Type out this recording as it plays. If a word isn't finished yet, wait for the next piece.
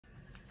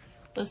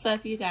What's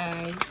up, you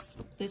guys?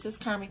 This is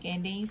Karmic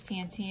Endings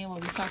 1010, where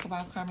we talk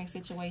about karmic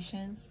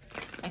situations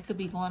that could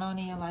be going on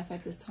in your life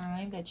at this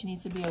time that you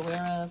need to be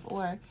aware of,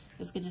 or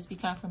this could just be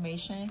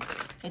confirmation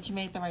that you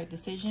made the right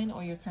decision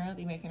or you're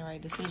currently making the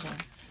right decision.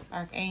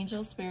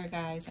 Archangels, spirit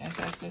guides,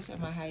 ancestors,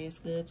 and my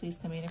highest good, please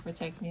come in and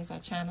protect me as I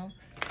channel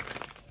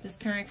this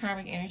current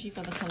karmic energy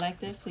for the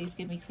collective. Please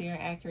give me clear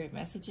and accurate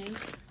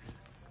messages.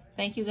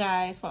 Thank you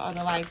guys for all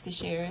the likes, the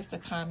shares, the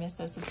comments,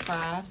 the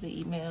subscribes,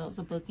 the emails,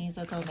 the bookings,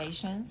 the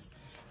donations.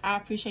 I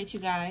appreciate you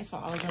guys for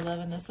all the love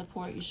and the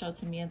support you show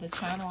to me and the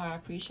channel. I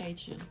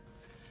appreciate you.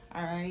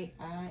 All right,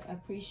 I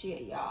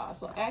appreciate y'all.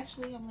 So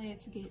actually, I'm led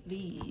to get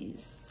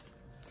these.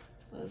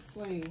 So let's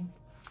see.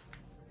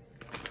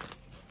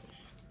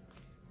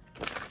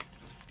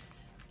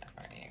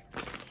 All right.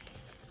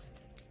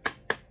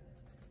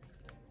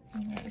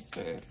 All right,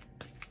 spirit.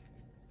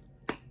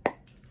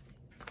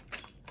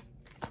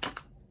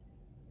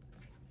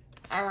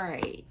 All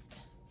right,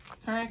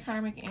 current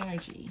karmic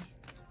energy.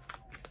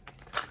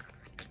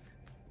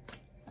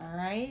 All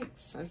right,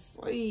 so let's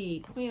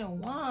see. Queen of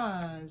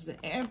Wands,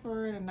 the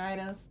Emperor, the Knight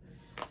of...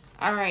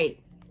 All right,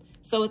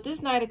 so with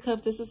this Knight of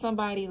Cups, this is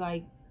somebody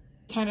like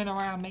turning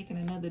around, making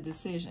another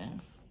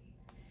decision.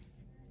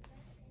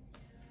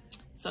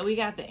 So we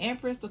got the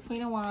Empress, the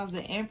Queen of Wands,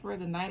 the Emperor,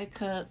 the Knight of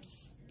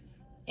Cups,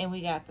 and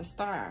we got the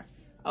Star.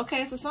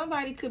 Okay, so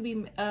somebody could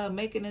be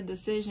making a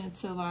decision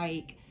to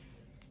like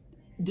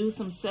do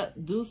some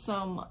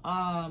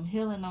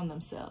healing on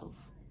themselves.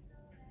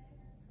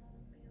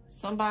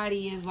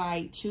 Somebody is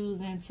like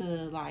choosing to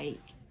like,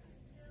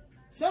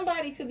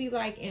 somebody could be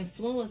like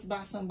influenced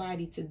by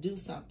somebody to do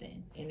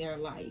something in their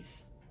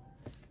life.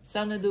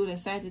 Something to do with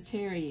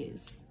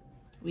Sagittarius.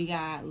 We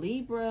got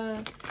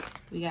Libra,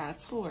 we got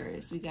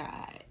Taurus, we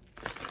got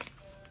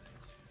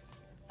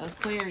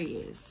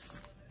Aquarius.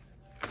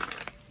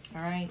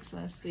 All right, so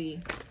let's see.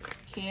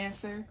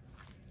 Cancer.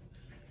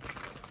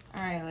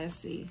 All right, let's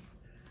see.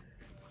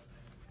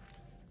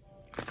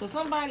 So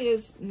somebody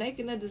is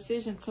making a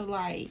decision to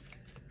like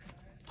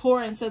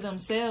pour into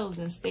themselves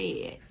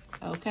instead.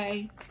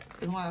 Okay,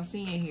 is what I'm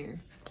seeing here.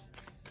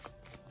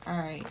 All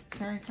right,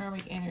 current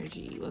karmic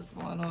energy. What's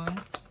going on?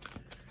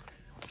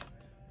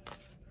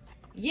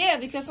 Yeah,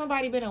 because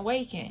somebody been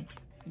awakened.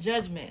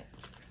 Judgment.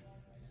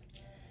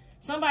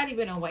 Somebody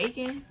been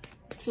awakened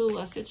to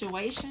a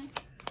situation.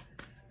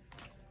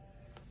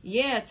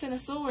 Yeah, Ten of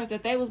Swords,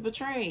 that they was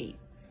betrayed.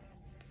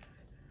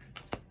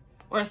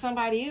 Or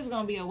somebody is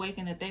going to be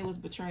awakened that they was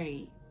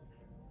betrayed.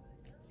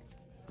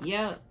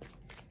 Yep.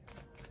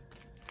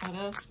 What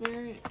else,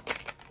 Spirit?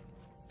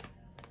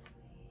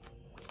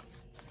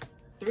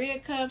 Three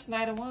of Cups,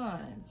 Knight of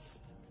Wands.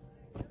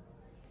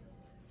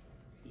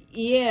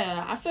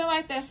 Yeah, I feel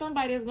like that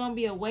somebody is going to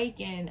be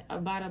awakened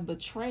about a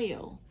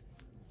betrayal.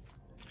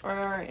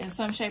 Or in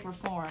some shape or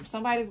form.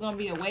 Somebody's going to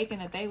be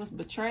awakened that they was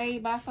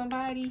betrayed by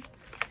somebody.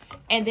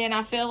 And then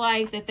I feel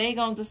like that they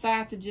going to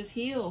decide to just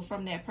heal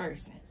from that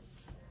person.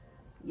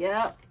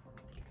 Yep.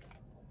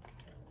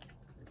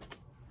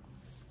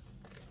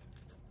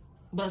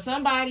 But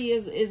somebody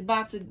is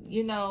about to,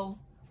 you know,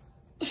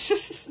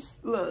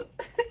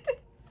 look.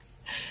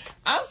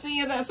 I'm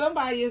seeing that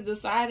somebody is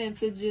deciding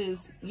to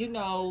just, you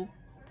know,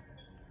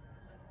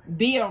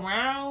 be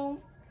around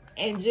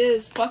and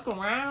just fuck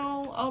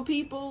around on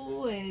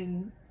people,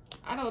 and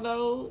I don't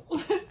know.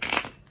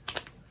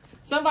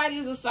 Somebody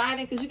is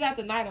deciding, because you got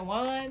the Knight of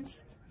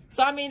Wands.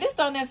 So, I mean, this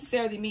don't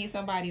necessarily mean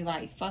somebody,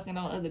 like, fucking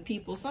on other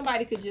people.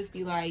 Somebody could just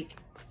be, like,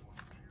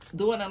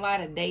 doing a lot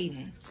of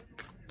dating.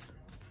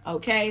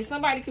 Okay?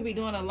 Somebody could be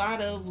doing a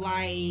lot of,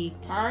 like,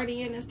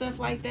 partying and stuff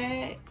like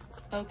that.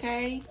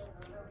 Okay?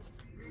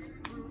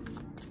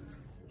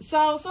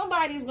 So,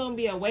 somebody's going to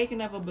be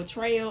awakened of a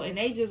betrayal, and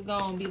they just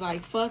going to be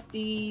like, fuck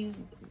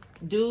these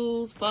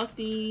dudes, fuck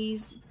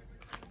these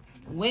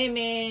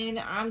women.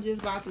 I'm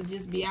just about to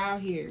just be out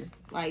here.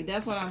 Like,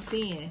 that's what I'm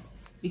seeing.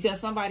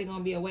 Because somebody going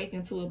to be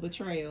awakened to a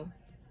betrayal.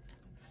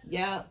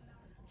 Yep.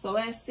 So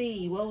let's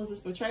see. What was this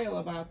betrayal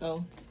about,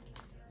 though?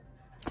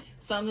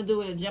 Something to do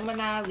with a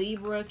Gemini,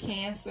 Libra,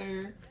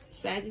 Cancer,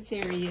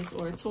 Sagittarius,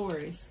 or a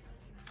Taurus.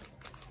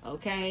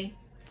 Okay.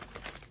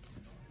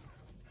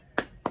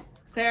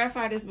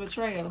 Clarify this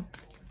betrayal.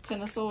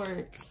 Ten of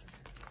Swords.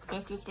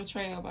 What's this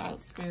betrayal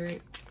about,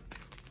 Spirit?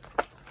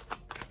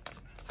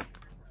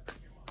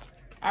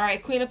 All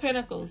right. Queen of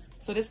Pentacles.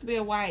 So this could be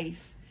a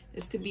wife.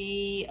 This could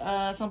be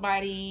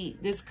somebody,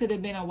 this could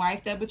have been a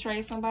wife that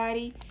betrayed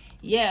somebody.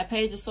 Yeah,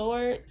 Page of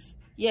Swords.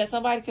 Yeah,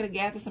 somebody could have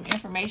gathered some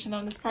information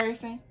on this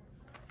person.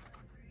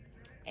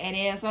 And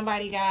then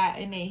somebody got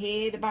in their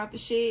head about the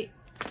shit.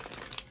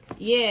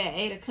 Yeah,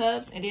 Eight of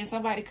Cups. And then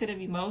somebody could have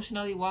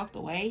emotionally walked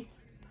away.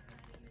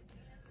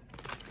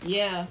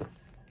 Yeah.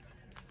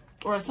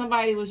 Or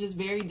somebody was just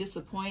very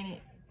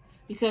disappointed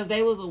because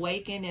they was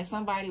awakened and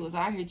somebody was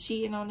out here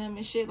cheating on them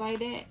and shit like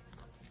that.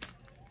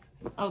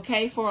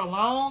 Okay, for a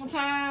long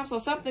time. So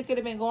something could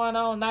have been going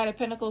on, Knight of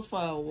Pentacles,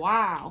 for a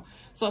while.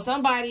 So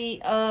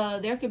somebody,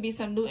 there could be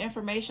some new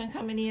information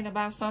coming in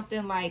about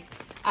something, like,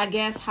 I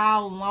guess,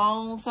 how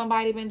long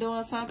somebody been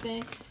doing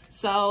something.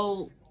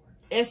 So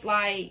it's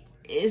like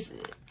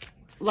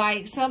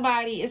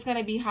somebody, it's going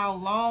to be how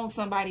long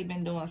somebody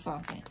been doing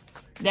something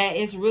that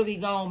it's really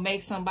going to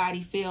make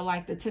somebody feel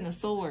like the Ten of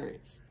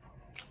Swords.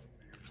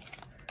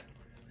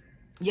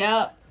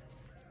 Yup.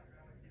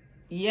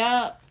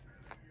 Yup.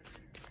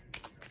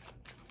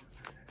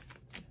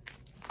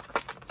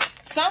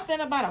 Something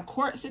about a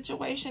court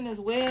situation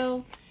as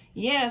well.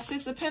 Yeah,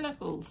 Six of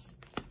Pentacles.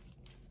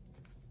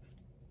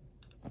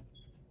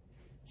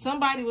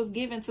 Somebody was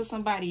given to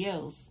somebody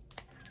else.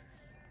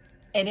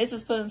 And this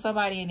is putting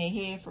somebody in their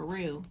head for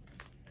real.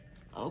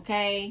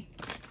 Okay?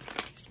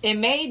 It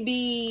may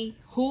be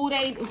who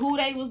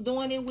they was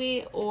doing it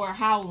with or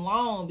how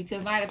long.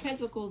 Because Knight of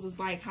Pentacles is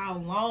like how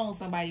long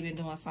somebody been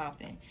doing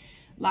something.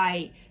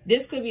 Like,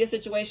 this could be a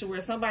situation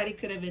where somebody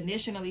could have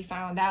initially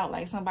found out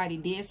like somebody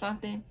did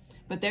something.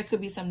 But there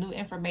could be some new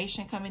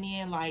information coming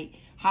in, like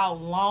how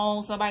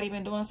long somebody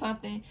been doing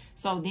something.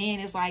 So then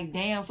it's like,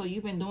 damn, so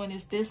you've been doing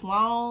this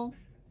long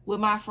with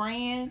my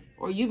friend,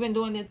 or you've been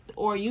doing it,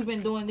 or you've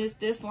been doing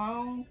this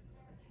long.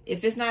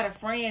 If it's not a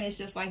friend, it's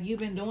just like you've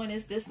been doing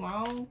this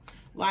long.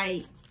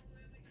 Like,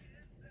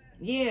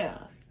 yeah.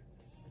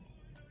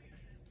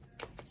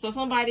 So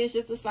somebody is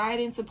just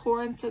deciding to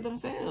pour into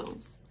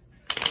themselves.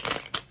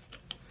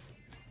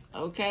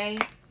 Okay,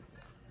 that's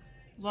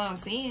what I'm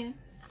seeing.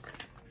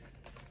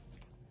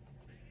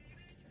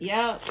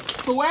 Yep.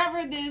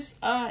 Whoever this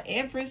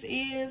Empress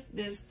is,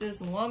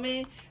 this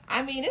woman,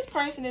 I mean, this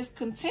person is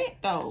content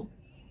though.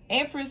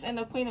 Empress and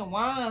the Queen of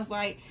Wands,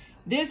 like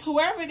this,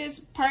 whoever this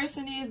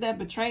person is that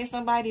betrayed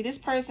somebody, this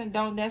person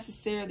don't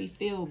necessarily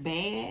feel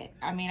bad.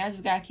 I mean, I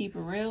just gotta keep it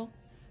real.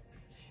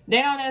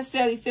 They don't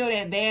necessarily feel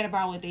that bad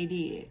about what they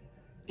did.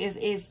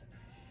 It's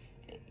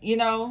you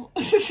know,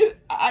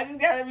 I just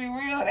gotta be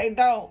real. They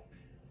don't.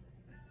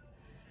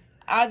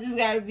 I just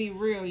gotta be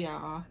real,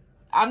 y'all.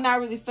 I'm not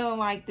really feeling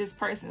like this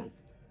person,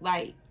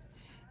 like,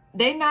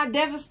 they not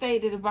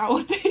devastated about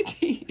what they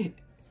did.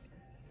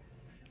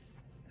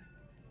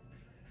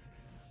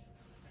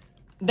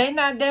 They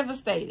not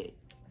devastated.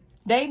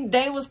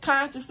 They was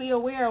consciously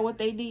aware of what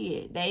they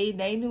did.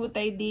 They knew what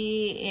they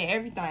did and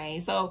everything.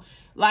 So,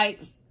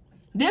 like,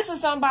 this is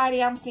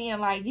somebody I'm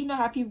seeing, like, you know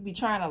how people be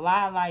trying to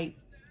lie, like,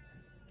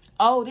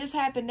 oh, this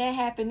happened, that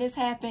happened, this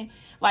happened.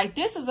 Like,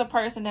 this is a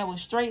person that will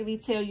straightly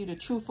tell you the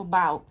truth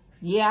about,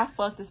 yeah, I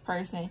fucked this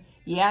person.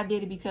 Yeah, I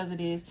did it because of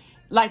this.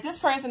 Like, this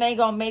person ain't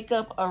gonna make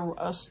up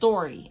a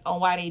story on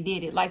why they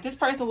did it. Like, this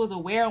person was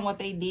aware of what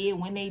they did,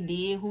 when they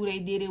did, who they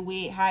did it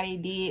with, how they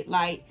did.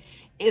 Like,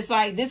 it's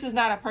like, this is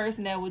not a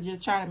person that would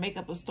just try to make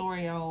up a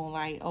story on,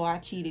 like, oh, I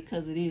cheated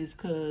because of this.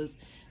 Because,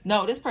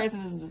 no, this person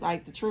is,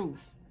 like, the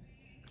truth.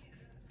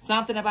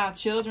 Something about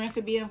children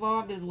could be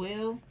involved as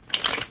well.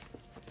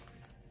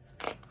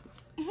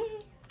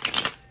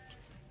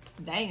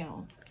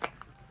 Damn.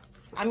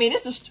 I mean,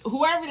 this is,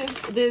 whoever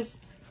this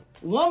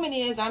woman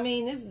is, I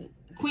mean, this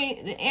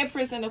Queen, the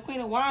Empress and the Queen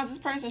of Wands, this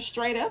person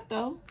straight up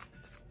though.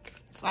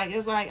 Like,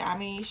 it's like, I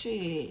mean,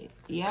 shit.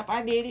 Yep,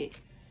 I did it.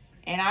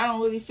 And I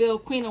don't really feel,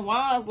 Queen of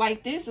Wands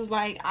like this is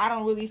like, I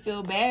don't really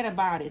feel bad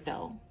about it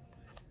though.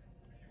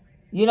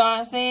 You know what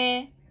I'm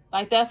saying?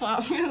 Like, that's what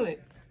I'm feeling.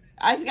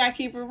 I just gotta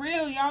keep it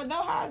real. Y'all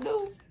know how I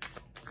do.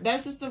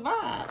 That's just the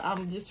vibe.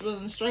 I'm just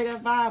feeling straight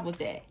up vibe with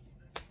that.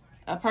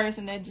 A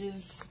person that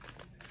just,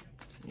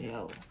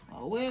 yo,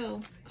 oh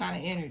well, kind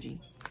of energy.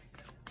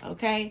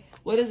 Okay,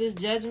 what is this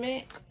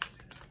Judgment?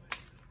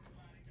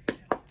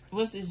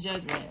 What's this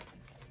Judgment?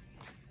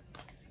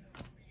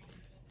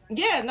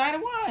 Yeah, Knight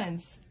of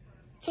Wands.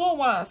 Two of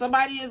Wands.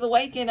 Somebody is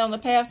awakened on the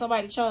path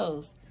somebody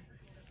chose.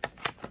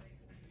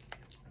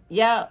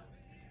 Yep.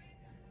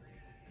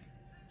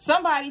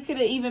 Somebody could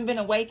have even been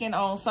awakened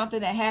on something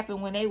that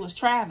happened when they was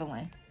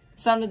traveling.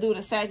 Something to do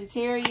with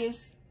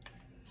Sagittarius,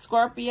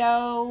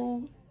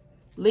 Scorpio,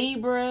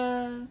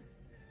 Libra,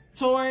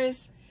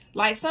 Taurus.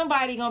 Like,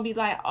 somebody gonna be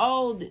like,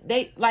 oh,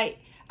 they, like,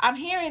 I'm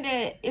hearing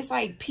that it's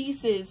like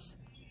pieces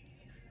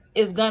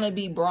is gonna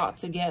be brought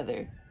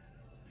together.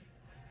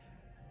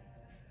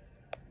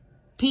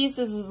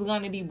 Pieces is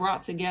gonna be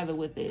brought together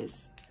with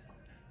this.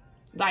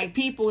 Like,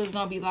 people is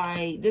gonna be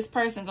like, this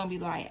person gonna be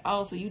like,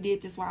 oh, so you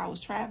did this while I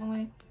was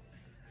traveling?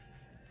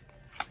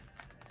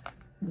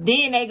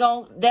 Then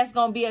that's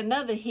gonna be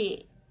another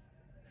hit.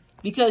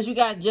 Because you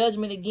got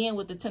Judgment again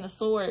with the Ten of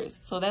Swords.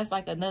 So that's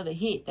like another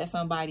hit that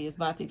somebody is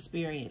about to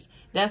experience.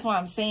 That's why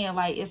I'm saying,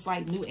 like, it's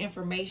like new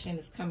information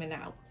is coming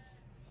out.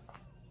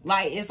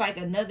 Like, it's like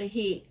another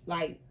hit.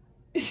 Like,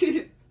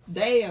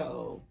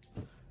 damn.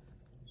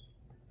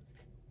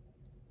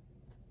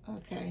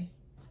 Okay.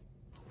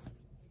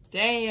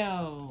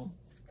 Damn.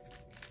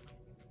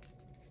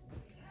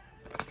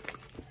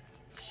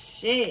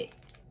 Shit.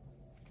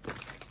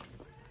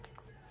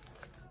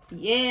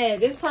 Yeah,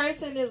 this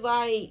person is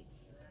like,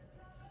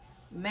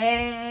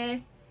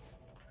 man,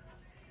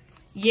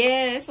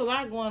 yeah, it's a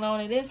lot going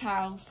on in this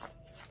house.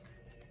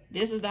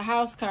 This is the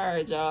house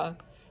card, y'all.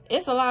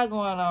 It's a lot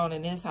going on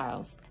in this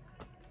house.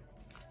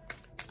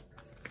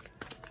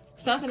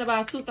 Something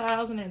about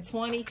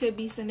 2020 could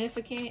be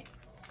significant.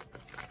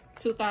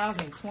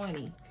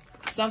 2020.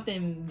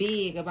 something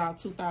big about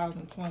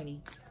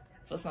 2020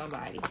 for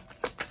somebody.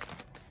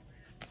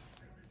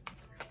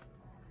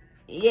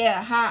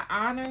 Yeah, high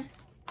honor,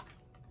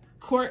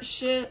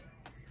 courtship,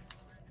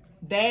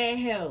 bad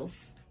health,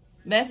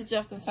 message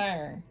of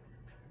concern.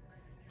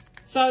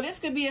 So this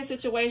could be a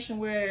situation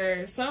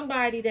where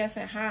somebody that's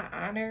in high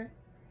honor,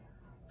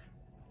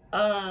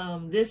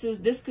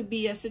 this could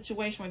be a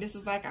situation where this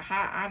is like a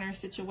high honor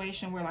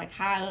situation where like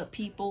high up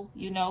people,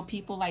 you know,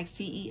 people like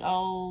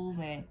CEOs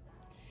and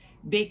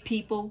big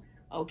people,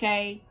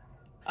 okay,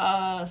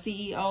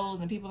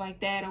 CEOs and people like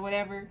that or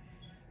whatever.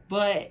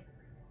 But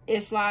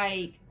it's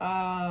like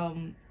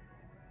I'm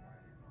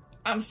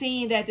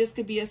seeing that this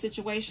could be a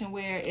situation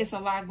where it's a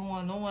lot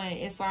going on.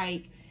 It's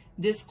like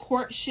this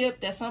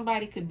courtship that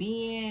somebody could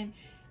be in,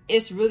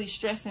 it's really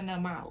stressing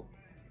them out.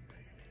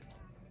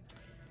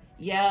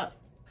 Yep.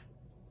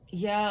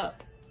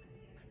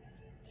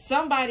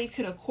 Somebody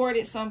could have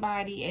courted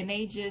somebody and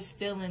they just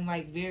feeling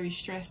like very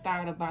stressed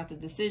out about the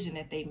decision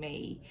that they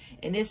made.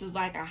 And this is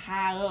like a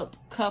high up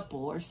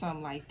couple or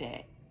something like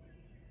that.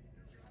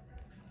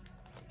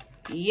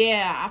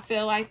 Yeah, I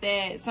feel like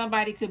that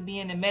somebody could be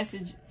in the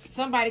message.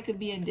 Somebody could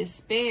be in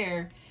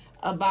despair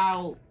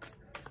about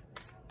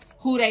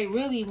who they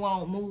really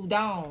want moved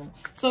on.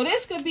 So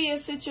this could be a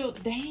situation.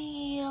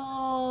 Damn,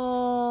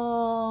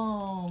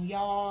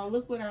 y'all,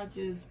 look what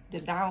the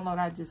download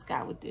I just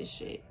got with this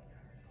shit.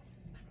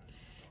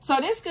 So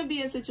this could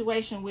be a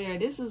situation where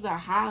this is a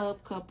high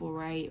up couple,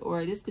 right?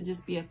 Or this could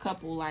just be a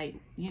couple, like,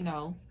 you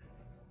know,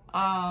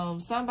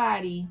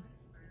 somebody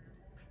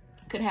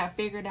could have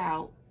figured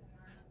out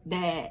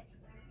that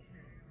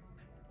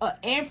an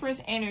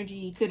Empress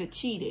energy could have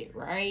cheated,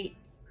 right?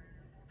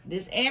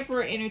 This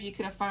Emperor energy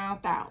could have found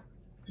out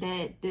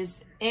that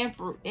this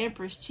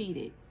Empress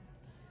cheated.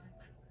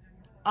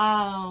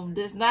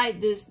 This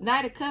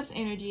Knight of Cups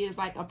energy is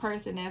like a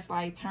person that's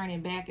like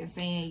turning back and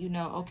saying, you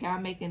know, okay,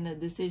 I'm making the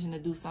decision to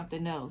do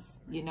something else.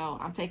 You know,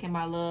 I'm taking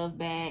my love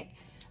back.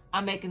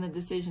 I'm making the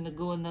decision to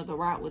go another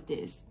route with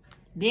this.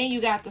 Then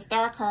you got the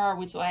Star card,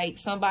 which like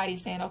somebody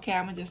saying, okay,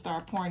 I'm gonna just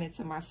start pouring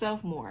into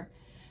myself more.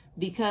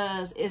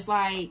 Because it's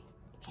like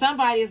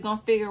somebody is going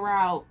to figure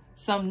out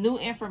some new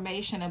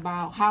information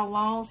about how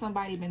long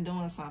somebody been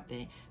doing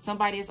something.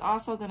 Somebody is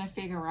also going to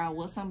figure out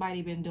what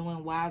somebody been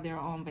doing while they're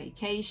on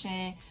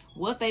vacation,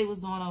 what they was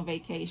doing on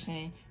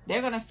vacation. They're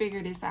going to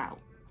figure this out.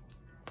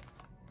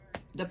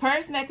 The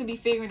person that could be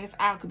figuring this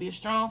out could be a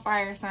strong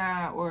fire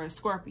sign or a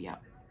Scorpio.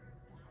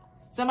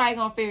 Somebody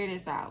going to figure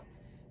this out.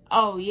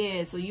 Oh,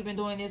 yeah, so you've been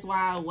doing this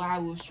while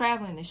we was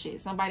traveling and shit.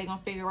 Somebody going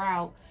to figure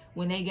out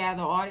when they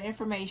gather all the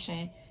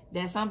information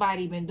that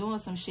somebody been doing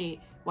some shit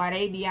while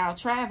they be out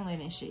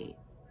traveling and shit.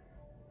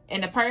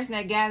 And the person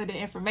that gathered the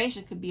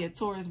information could be a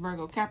Taurus,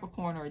 Virgo,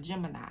 Capricorn, or a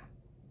Gemini.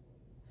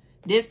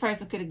 This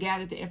person could have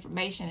gathered the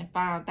information and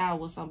found out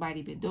what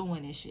somebody been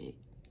doing and shit.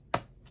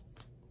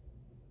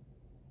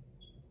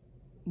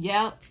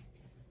 Yep.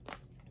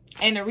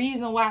 And the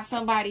reason why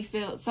somebody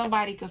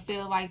could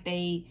feel like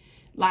they,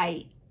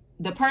 like,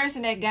 the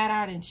person that got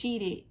out and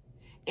cheated,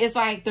 it's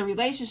like the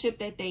relationship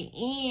that they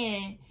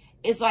in,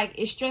 it's like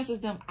it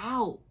stresses them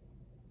out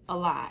a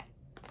lot.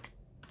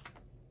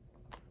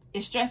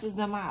 It stresses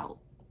them out.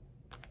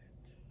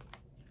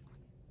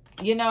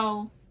 You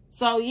know?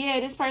 So, yeah,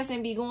 this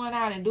person be going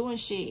out and doing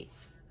shit.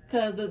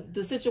 Because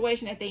the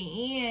situation that they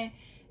in,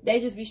 they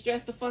just be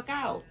stressed the fuck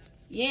out.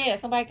 Yeah,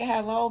 somebody can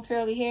have long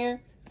curly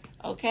hair.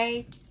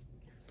 Okay?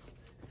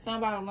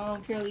 Somebody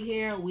long curly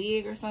hair, a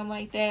wig or something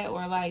like that.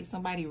 Or like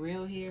somebody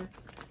real hair.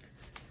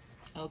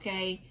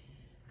 Okay?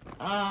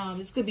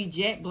 This could be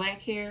jet black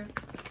hair.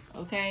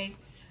 Okay?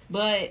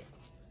 But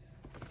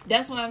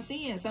that's what I'm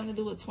seeing. Something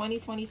to do with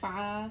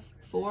 2025,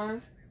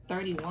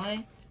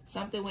 4/31.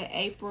 Something with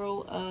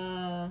April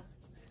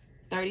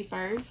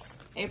 31st,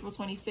 April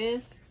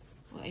 25th.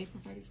 Well,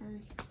 April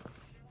 31st.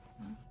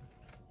 Huh?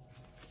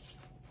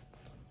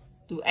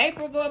 Do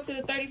April go up to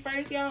the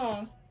 31st,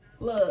 y'all?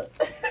 Look.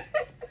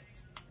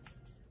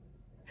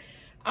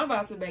 I'm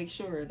about to make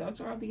sure. Don't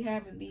y'all be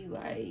having me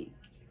like,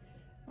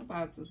 I'm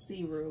about to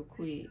see real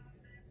quick.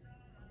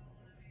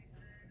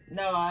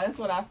 No, that's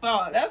what I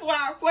thought. That's why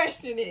I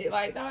questioned it.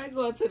 Like, no, I ain't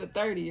going to the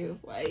 30th.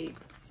 Like,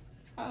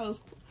 I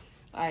was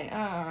like,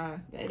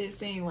 that didn't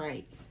seem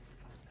right.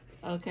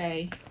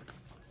 Okay.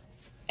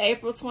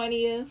 April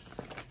 20th.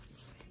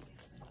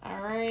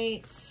 All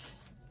right.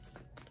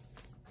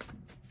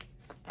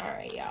 All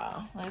right,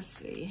 y'all. Let's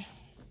see.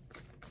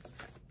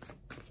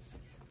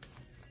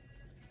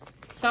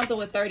 Something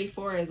with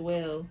 34 as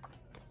well.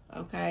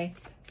 Okay.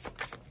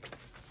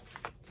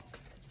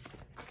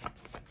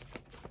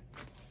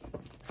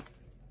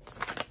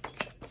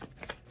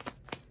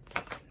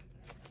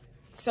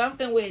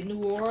 Something with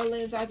New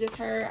Orleans, I just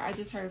heard. I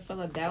just heard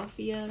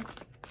Philadelphia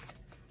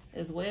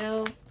as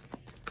well.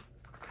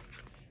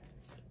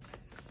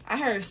 I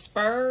heard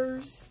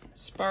Spurs.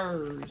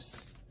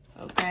 Spurs.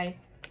 Okay.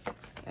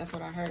 That's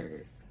what I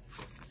heard.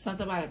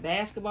 Something about a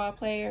basketball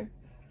player.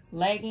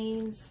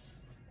 Leggings.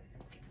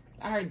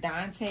 I heard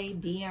Dante,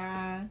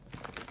 Dion,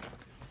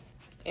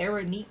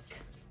 Eronique.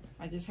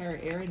 I just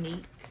heard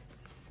Eronique.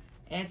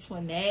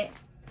 Antoinette.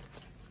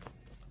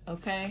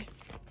 Okay.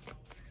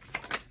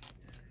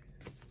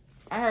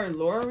 I heard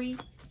Lori.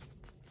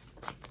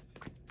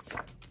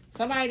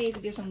 Somebody needs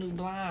to get some new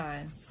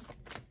blinds.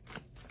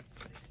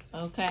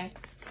 Okay.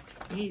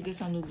 You need to get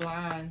some new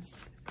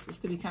blinds. This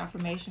could be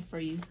confirmation for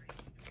you.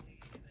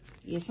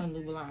 Get some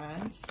new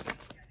blinds.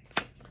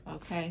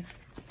 Okay.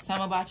 Tell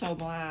them about your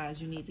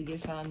blinds. You need to get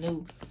some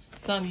new.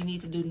 Something you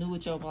need to do new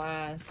with your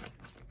blinds.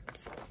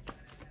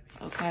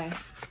 Okay.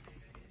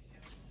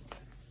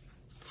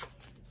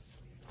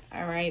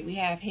 All right. We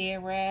have hair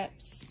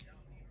wraps.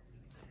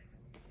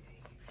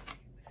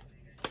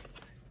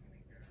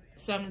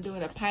 Something to do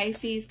with a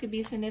Pisces could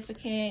be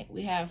significant.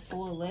 We have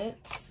full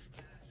lips,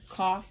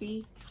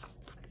 coffee,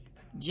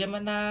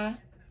 Gemini,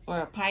 or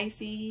a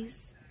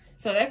Pisces.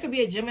 So there could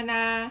be a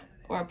Gemini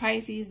or a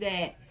Pisces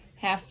that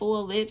have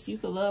full lips. You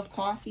could love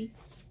coffee.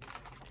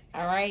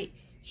 All right.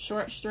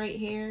 Short, straight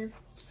hair.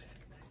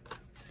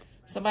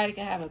 Somebody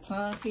could have a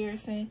tongue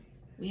piercing.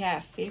 We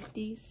have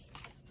 50s.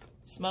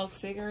 Smoke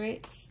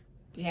cigarettes.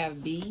 We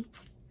have B.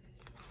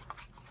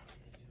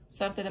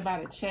 Something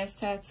about a chest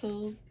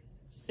tattoo.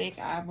 Thick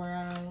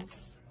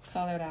eyebrows,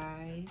 colored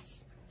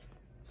eyes,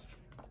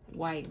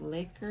 white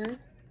liquor,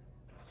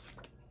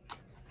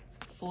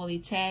 fully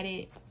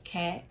tatted,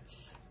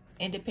 cats,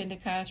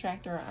 independent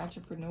contractor or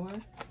entrepreneur.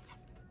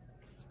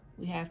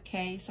 We have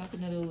K,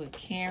 something to do with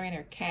Karen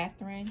or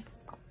Catherine,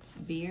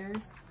 beer.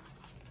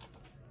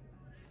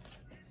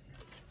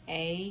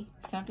 A,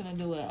 something to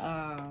do with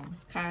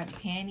cotton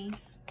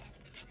panties,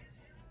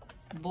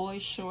 boy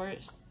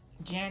shorts,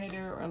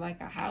 janitor or like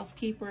a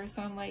housekeeper or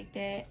something like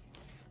that.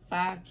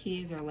 5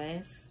 kids or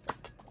less.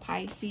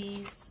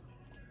 Pisces.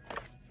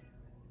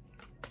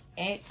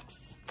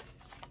 X.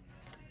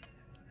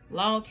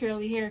 Long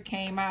curly hair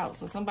came out.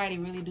 So somebody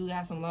really do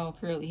got some long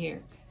curly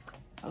hair.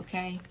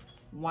 Okay.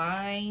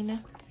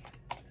 Wine.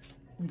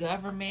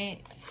 Government.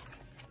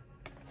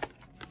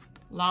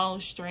 Long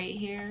straight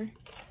hair.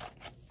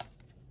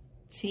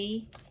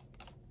 T.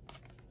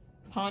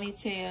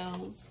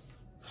 Ponytails.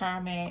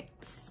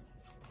 Karmics.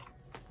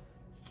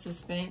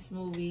 Suspense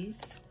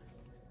movies.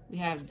 We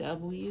have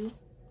W,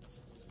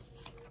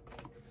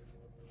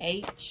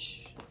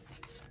 H.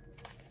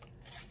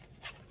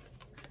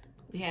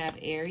 We have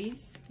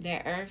Aries,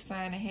 that earth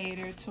sign, a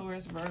hater,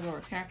 Taurus, Virgo,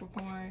 or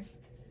Capricorn.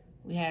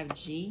 We have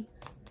G.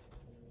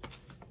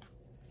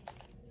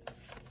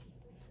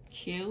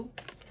 Q,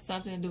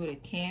 something to do with a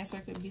Cancer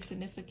could be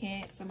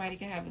significant. Somebody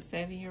could have a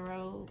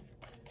 7-year-old.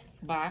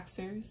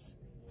 Boxers.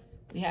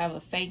 We have a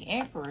fake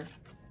emperor.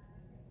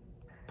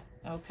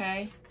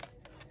 Okay.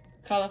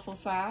 Colorful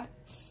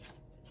socks.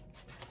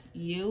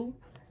 You.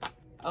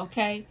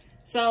 Okay.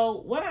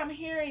 So what I'm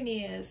hearing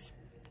is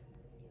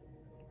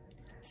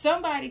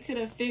somebody could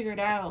have figured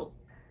out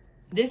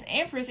this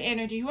Empress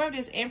energy, whoever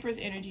this Empress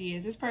energy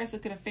is, this person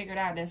could have figured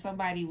out that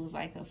somebody was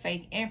like a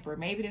fake emperor.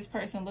 Maybe this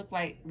person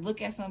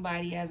look at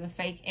somebody as a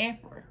fake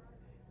emperor.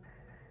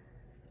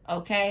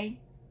 Okay.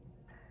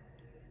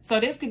 So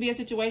this could be a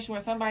situation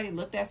where somebody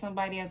looked at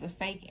somebody as a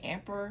fake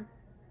emperor.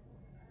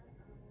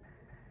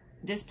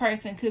 This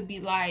person could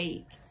be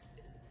like,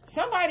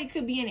 somebody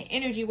could be in an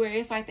energy where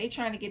it's like they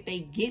trying to get their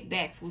get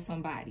backs with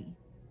somebody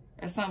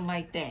or something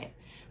like that.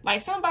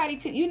 Like somebody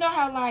could, you know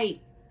how like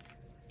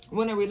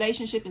when a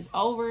relationship is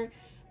over,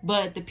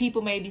 but the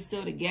people may be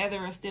still together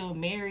or still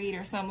married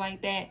or something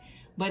like that.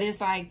 But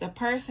it's like the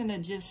person to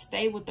just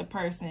stay with the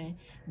person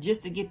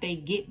just to get their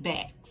get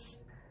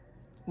backs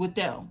with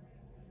them.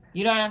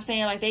 You know what I'm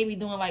saying? Like they be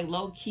doing like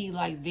low key,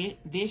 like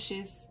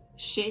vicious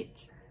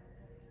shit,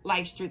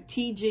 like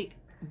strategic,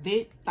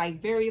 like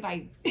very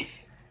like,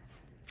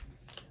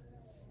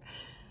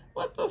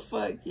 what the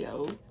fuck,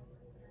 yo?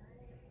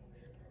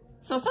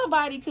 So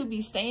somebody could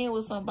be staying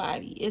with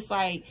somebody. It's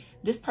like,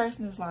 this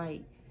person is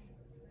like,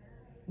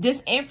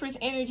 this Empress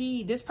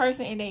energy, this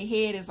person in their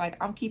head is like,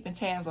 I'm keeping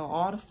tabs on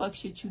all the fuck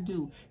shit you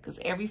do. Because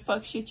every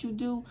fuck shit you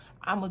do,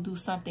 I'm going to do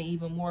something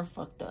even more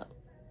fucked up.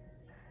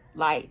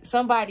 Like,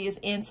 somebody is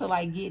into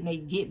like getting they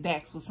get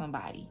backs with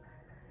somebody.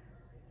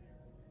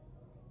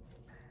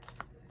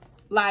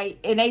 Like,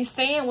 and they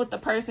stand with the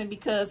person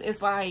because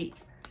it's like,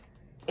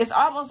 it's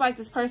almost like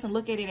this person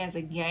look at it as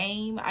a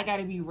game. I got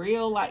to be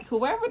real. Like,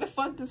 whoever the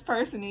fuck this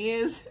person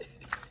is,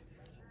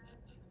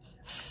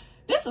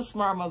 this a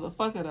smart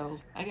motherfucker, though.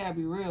 I got to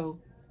be real.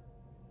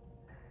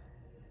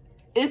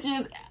 It's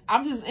just,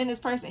 I'm just in this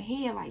person's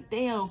head like,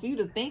 damn, for you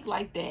to think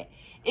like that.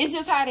 It's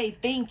just how they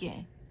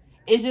thinking.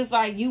 It's just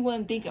like, you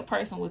wouldn't think a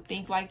person would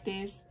think like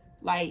this.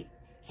 Like,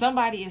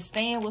 somebody is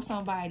staying with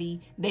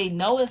somebody. They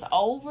know it's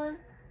over.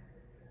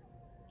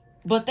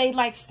 But they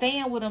like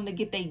staying with them to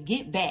get their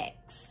get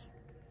backs.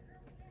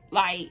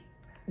 Like,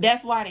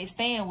 that's why they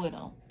staying with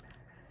them.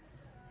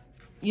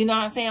 You know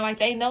what I'm saying? Like,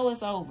 they know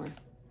it's over.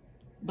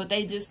 But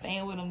they just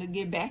staying with them to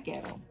get back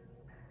at them.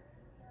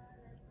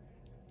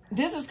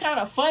 This is kind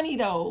of funny,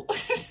 though.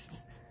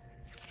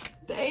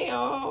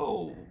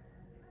 Damn.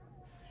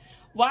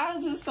 Why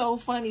is this so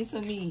funny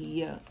to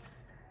me?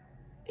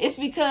 It's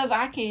because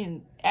I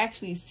can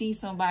actually see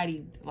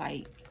somebody,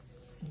 like,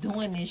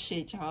 doing this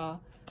shit, y'all.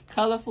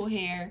 Colorful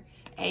hair,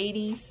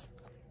 80s.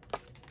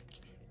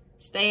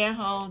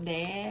 Stay-at-home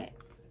dad.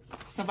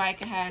 Somebody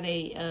could have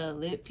a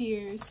lip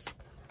pierce.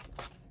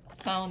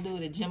 Some do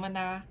the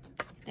Gemini.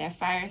 That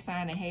fire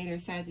sign, a hater,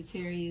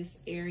 Sagittarius,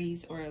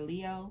 Aries, or a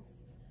Leo.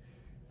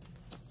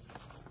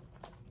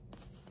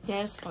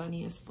 That's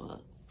funny as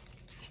fuck.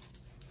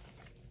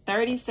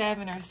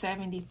 37 or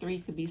 73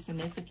 could be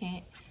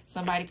significant.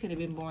 Somebody could have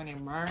been born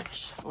in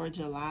March or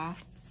July.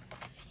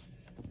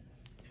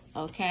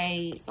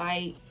 Okay,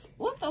 like,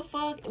 what the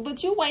fuck?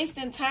 But you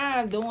wasting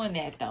time doing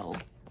that, though.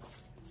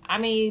 I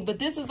mean, but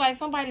this is like,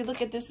 somebody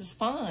look at this as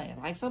fun.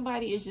 Like,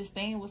 somebody is just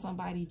staying with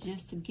somebody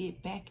just to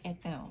get back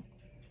at them.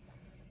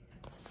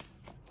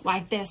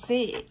 Like, that's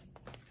it.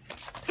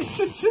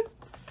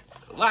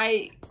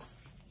 Like,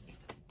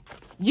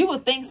 you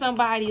would think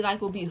somebody,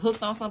 like, would be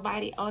hooked on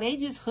somebody. Oh, they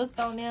just hooked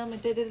on them.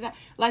 And da-da-da-da.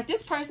 Like,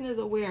 this person is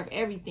aware of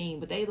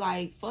everything. But they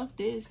like, fuck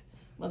this.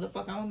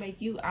 Motherfucker, I'm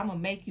gonna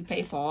make you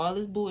pay for all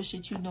this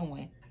bullshit you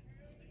doing.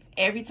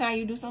 Every time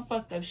you do some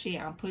fucked up shit,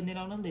 I'm putting it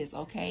on the list,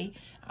 okay?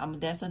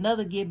 That's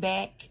another get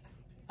back.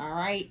 All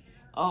right.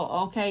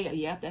 Oh, okay.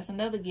 Yep, that's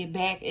another get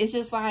back. It's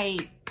just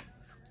like,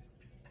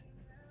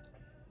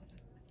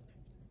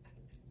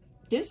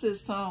 this is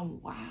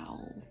some,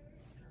 wow.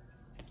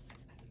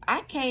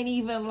 I can't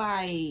even,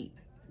 like,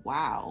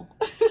 wow.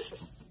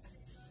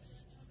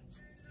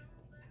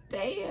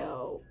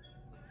 Damn.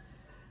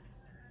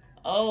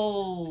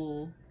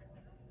 Oh,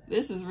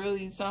 this is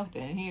really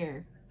something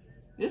here.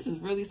 This is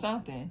really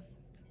something.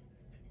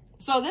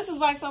 So this is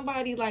like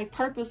somebody like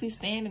purposely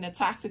staying in a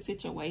toxic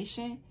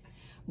situation,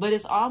 but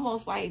it's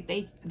almost like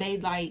they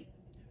like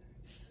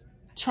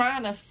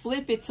trying to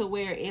flip it to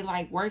where it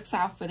like works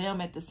out for them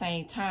at the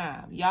same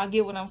time. Y'all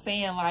get what I'm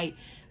saying? Like,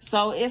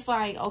 so it's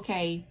like,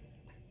 okay,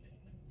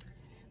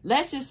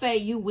 let's just say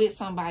you with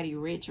somebody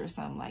rich or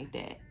something like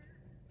that,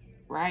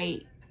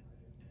 right?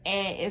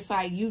 And it's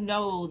like, you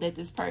know that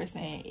this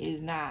person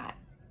is not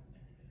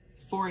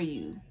for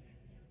you,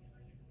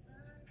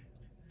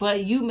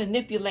 but you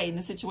manipulating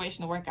the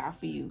situation to work out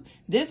for you.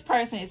 This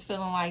person is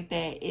feeling like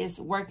that it's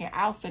working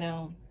out for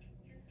them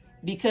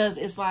because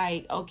it's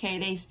like, okay,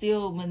 they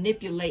still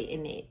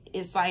manipulating it.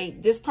 It's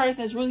like this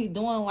person is really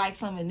doing like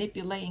some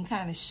manipulating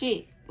kind of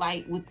shit,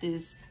 like with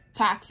this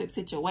toxic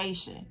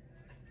situation.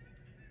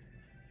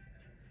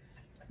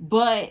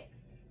 But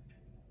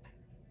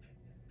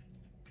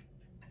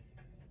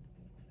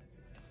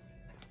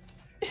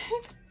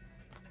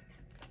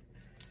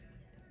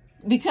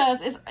because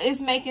it's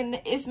making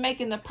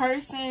the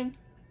person,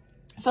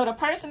 so the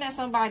person that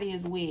somebody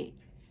is with,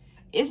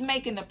 it's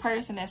making the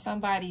person that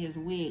somebody is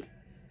with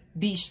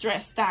be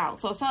stressed out.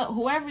 So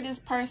whoever this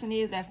person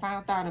is that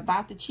found out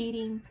about the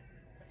cheating,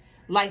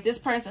 like this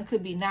person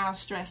could be now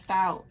stressed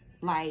out,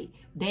 like,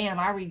 damn,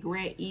 I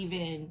regret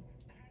even,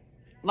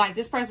 like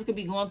this person could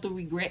be going through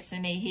regrets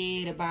in their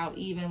head about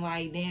even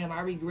like, damn,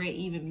 I regret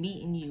even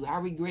meeting you. I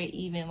regret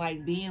even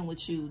like being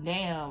with you.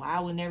 Damn,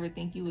 I would never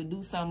think you would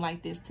do something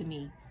like this to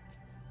me.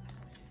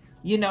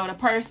 You know, the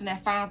person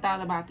that found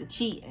out about the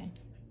cheating.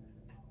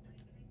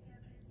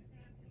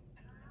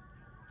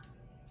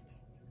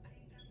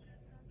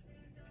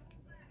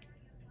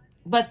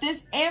 But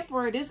this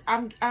emperor,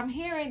 I'm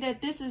hearing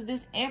that this is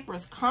this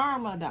empress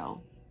karma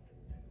though.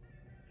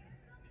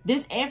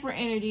 This emperor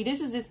energy, this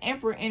is this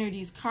emperor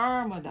energy's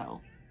karma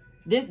though.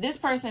 This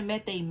person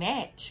met they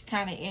match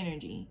kind of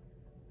energy.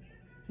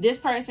 This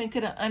person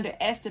could have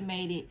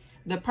underestimated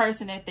the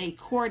person that they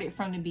courted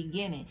from the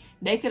beginning.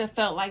 They could have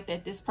felt like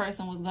that this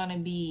person was going to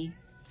be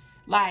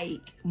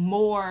like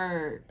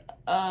more,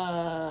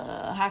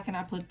 how can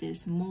I put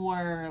this?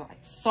 More like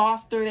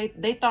softer.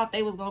 They thought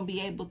they was going to be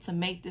able to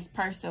make this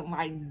person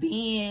like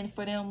bend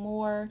for them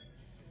more.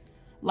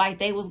 Like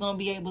they was going to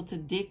be able to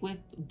dick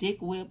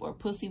whip or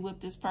pussy whip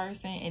this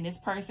person. And this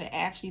person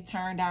actually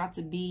turned out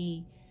to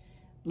be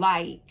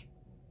like,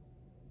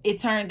 it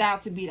turned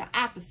out to be the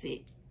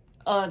opposite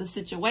of the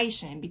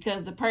situation,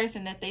 because the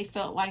person that they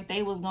felt like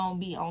they was going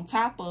to be on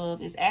top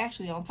of is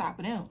actually on top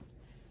of them.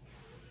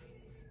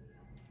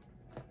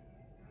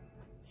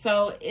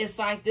 So it's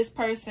like this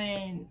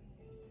person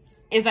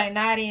is like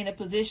not in a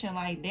position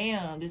like,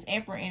 damn, this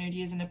emperor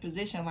energy is in a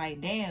position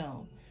like,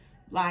 damn,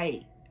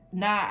 like,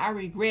 nah, I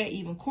regret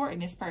even courting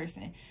this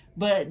person.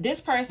 But this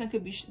person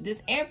could be,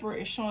 this emperor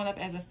is showing up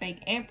as a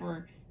fake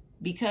emperor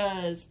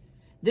because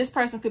this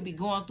person could be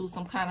going through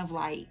some kind of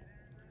like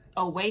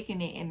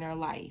awakening in their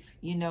life,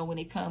 you know, when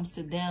it comes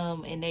to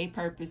them and their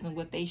purpose and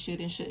what they should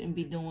and shouldn't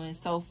be doing,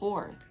 so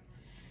forth.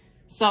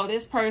 So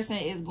this person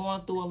is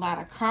going through a lot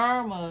of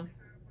karma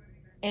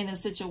in a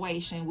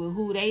situation with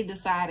who they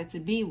decided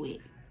to be with.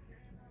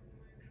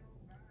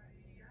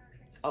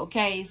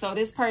 Okay, so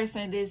this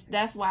person,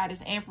 that's why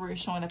this emperor is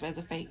showing up as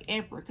a fake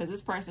emperor, because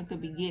this person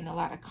could be getting a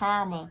lot of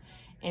karma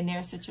in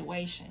their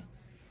situation.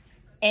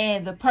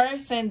 And the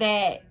person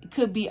that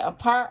could be a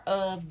part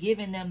of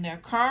giving them their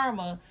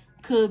karma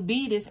could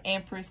be this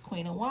Empress,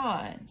 Queen of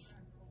Wands.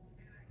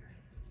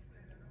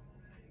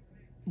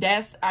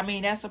 That's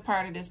a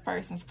part of this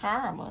person's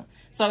karma.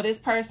 So this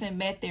person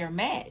met their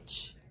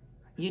match,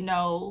 you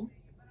know,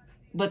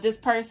 but this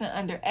person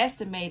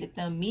underestimated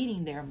them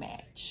meeting their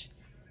match.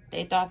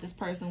 They thought this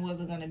person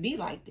wasn't going to be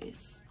like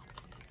this.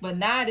 But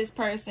now this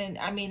person,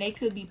 they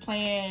could be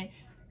playing,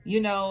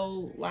 you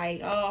know,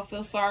 like, oh, I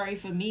feel sorry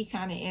for me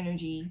kind of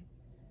energy.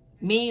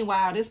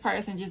 Meanwhile, this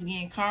person just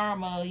getting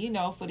karma, you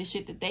know, for the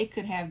shit that they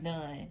could have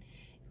done.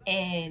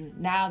 And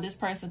now this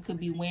person could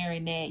be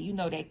wearing that, you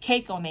know, that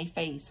cake on their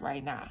face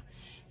right now.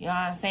 You know what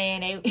I'm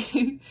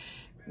saying?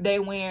 They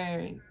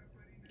wearing,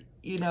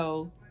 you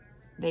know,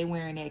 they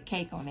wearing that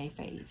cake on their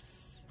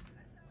face.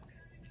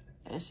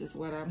 That's just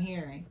what I'm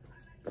hearing.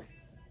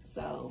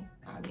 So,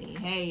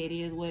 hey, it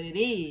is what it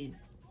is.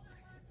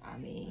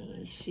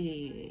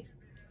 Shit.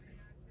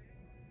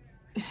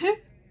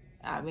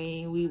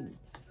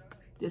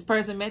 This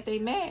person met their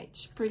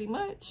match, pretty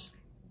much.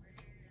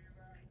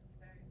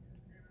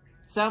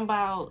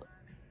 I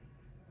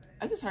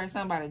just heard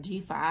something about a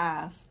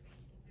G5.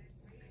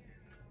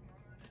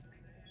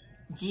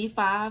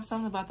 G5,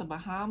 something about the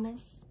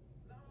Bahamas.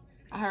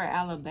 I heard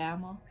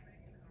Alabama.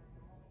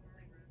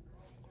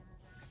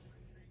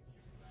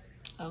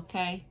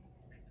 Okay.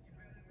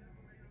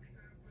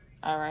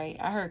 All right.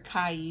 I heard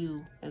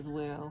Caillou as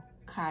well.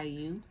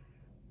 Caillou.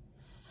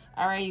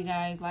 All right, you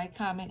guys. Like,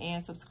 comment,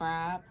 and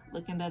subscribe.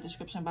 Look in the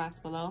description box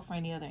below for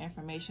any other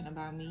information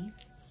about me.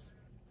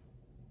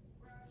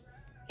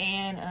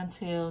 And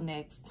until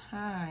next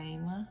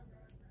time,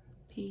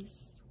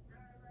 peace.